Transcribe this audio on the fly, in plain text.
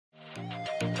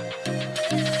There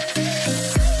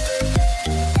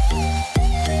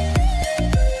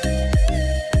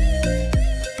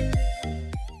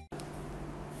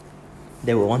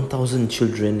were 1,000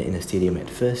 children in the stadium at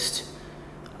first.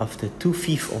 After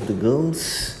 2/5 of the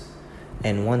girls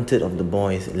and 1/3 of the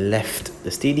boys left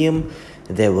the stadium,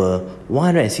 there were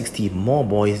 160 more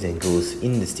boys than girls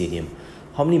in the stadium.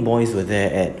 How many boys were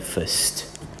there at first?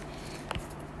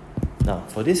 Now,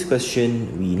 for this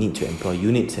question, we need to employ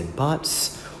units and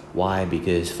parts. Why?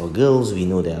 Because for girls, we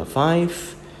know there are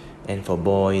 5, and for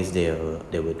boys, there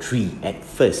were 3 at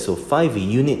first. So 5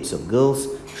 units of girls,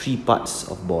 3 parts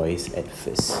of boys at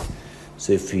first.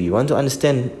 So if we want to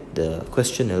understand the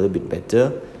question a little bit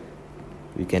better,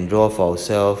 we can draw for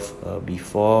ourselves a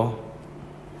before,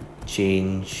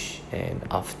 change, and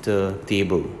after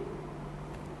table.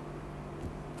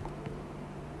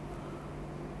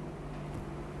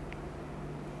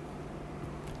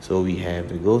 So we have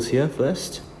the girls here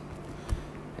first,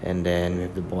 and then we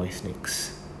have the boys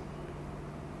next.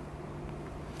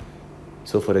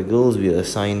 So for the girls, we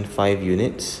assign 5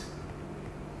 units.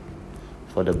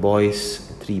 For the boys,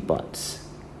 3 parts.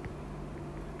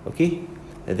 Okay?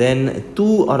 And then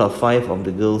 2 out of 5 of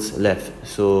the girls left.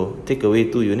 So take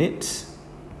away 2 units.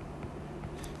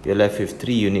 You're left with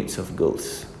 3 units of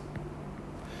girls.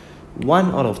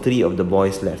 1 out of 3 of the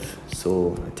boys left.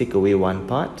 So take away 1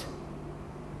 part.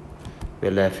 We're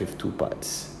left with 2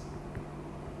 parts.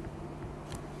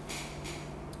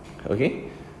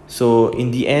 Okay? So in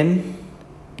the end,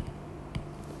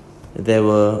 there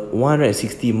were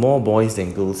 160 more boys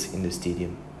than girls in the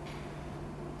stadium.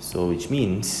 So which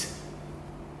means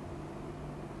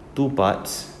 2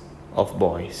 parts of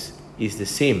boys is the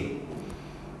same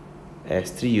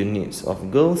as 3 units of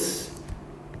girls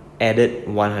added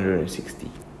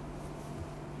 160.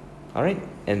 Alright,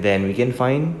 and then we can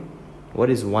find what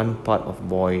is 1 part of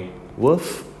boy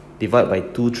worth. Divide by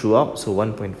 2 throughout, so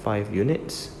 1.5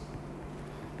 units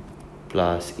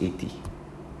plus 80.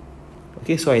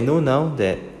 Okay, so I know now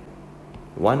that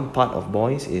 1 part of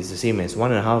boys is the same as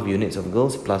 1.5 units of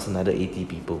girls plus another 80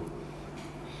 people.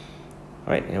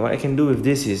 Alright, and what I can do with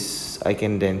this is I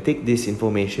can then take this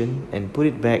information and put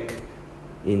it back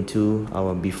into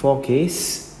our before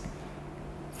case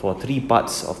for 3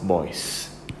 parts of boys.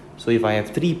 So if I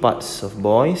have 3 parts of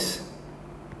boys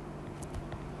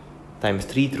times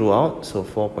 3 throughout, so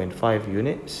 4.5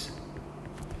 units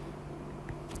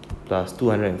plus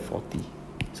 240.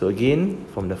 So again,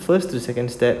 from the first to the second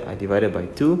step, I divided by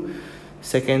 2.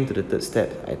 Second to the third step,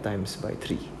 I times by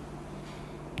 3.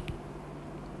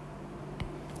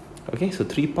 Okay, so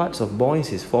 3 parts of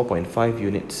boys is 4.5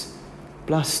 units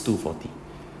plus 240.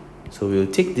 So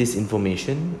we'll take this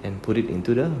information and put it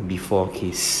into the before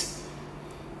case.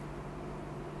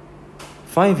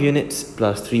 5 units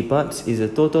plus 3 parts is the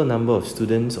total number of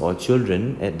students or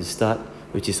children at the start,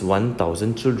 which is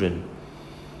 1,000 children.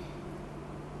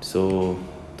 So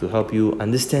to help you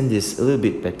understand this a little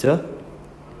bit better,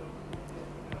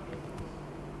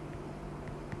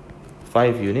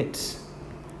 5 units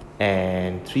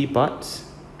and 3 parts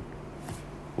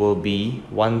will be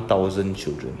 1,000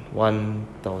 children.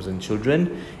 1,000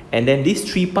 children. And then these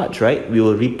 3 parts, right, we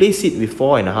will replace it with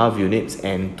 4.5 units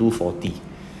and 240.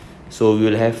 So we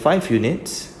will have 5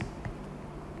 units,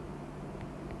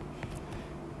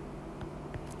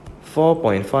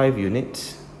 4.5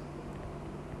 units,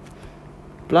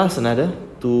 plus another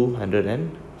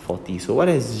 240. So what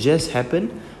has just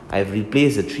happened? I've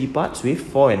replaced the 3 parts with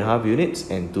 4.5 units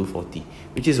and 240,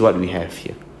 which is what we have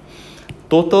here.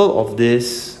 Total of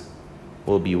this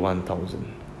will be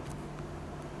 1,000.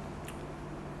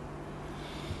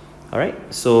 Alright,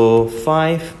 so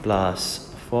 5 plus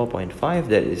 4.5,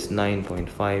 that is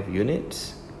 9.5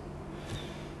 units.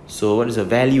 So what is the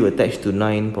value attached to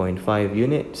 9.5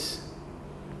 units?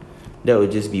 That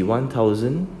will just be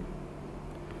 1,000.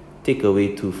 Take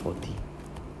away 240.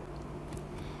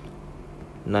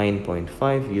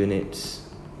 9.5 units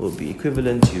will be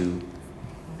equivalent to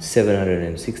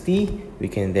 760. We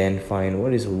can then find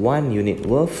what is 1 unit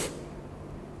worth.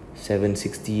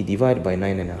 760 divided by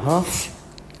 9.5.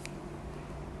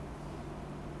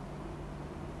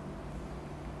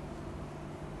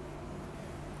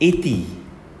 80.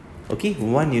 Okay,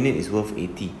 1 unit is worth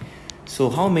 80. So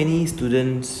how many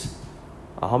students,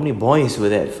 how many boys were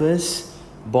there at first?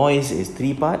 Boys is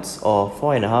 3 parts or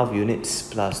 4.5 units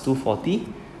plus 240.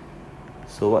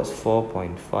 So what's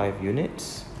 4.5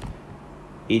 units?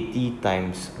 80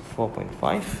 times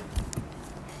 4.5.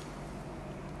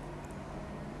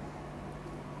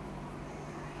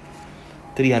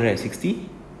 360.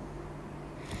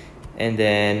 And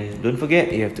then don't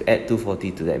forget you have to add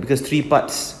 240 to that, because 3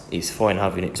 parts is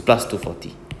 4.5 units plus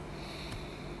 240.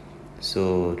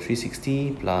 So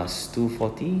 360 plus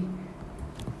 240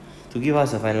 to give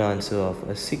us a final answer of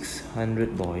a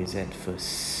 600 boys at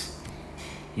first.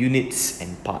 Units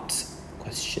and parts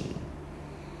question.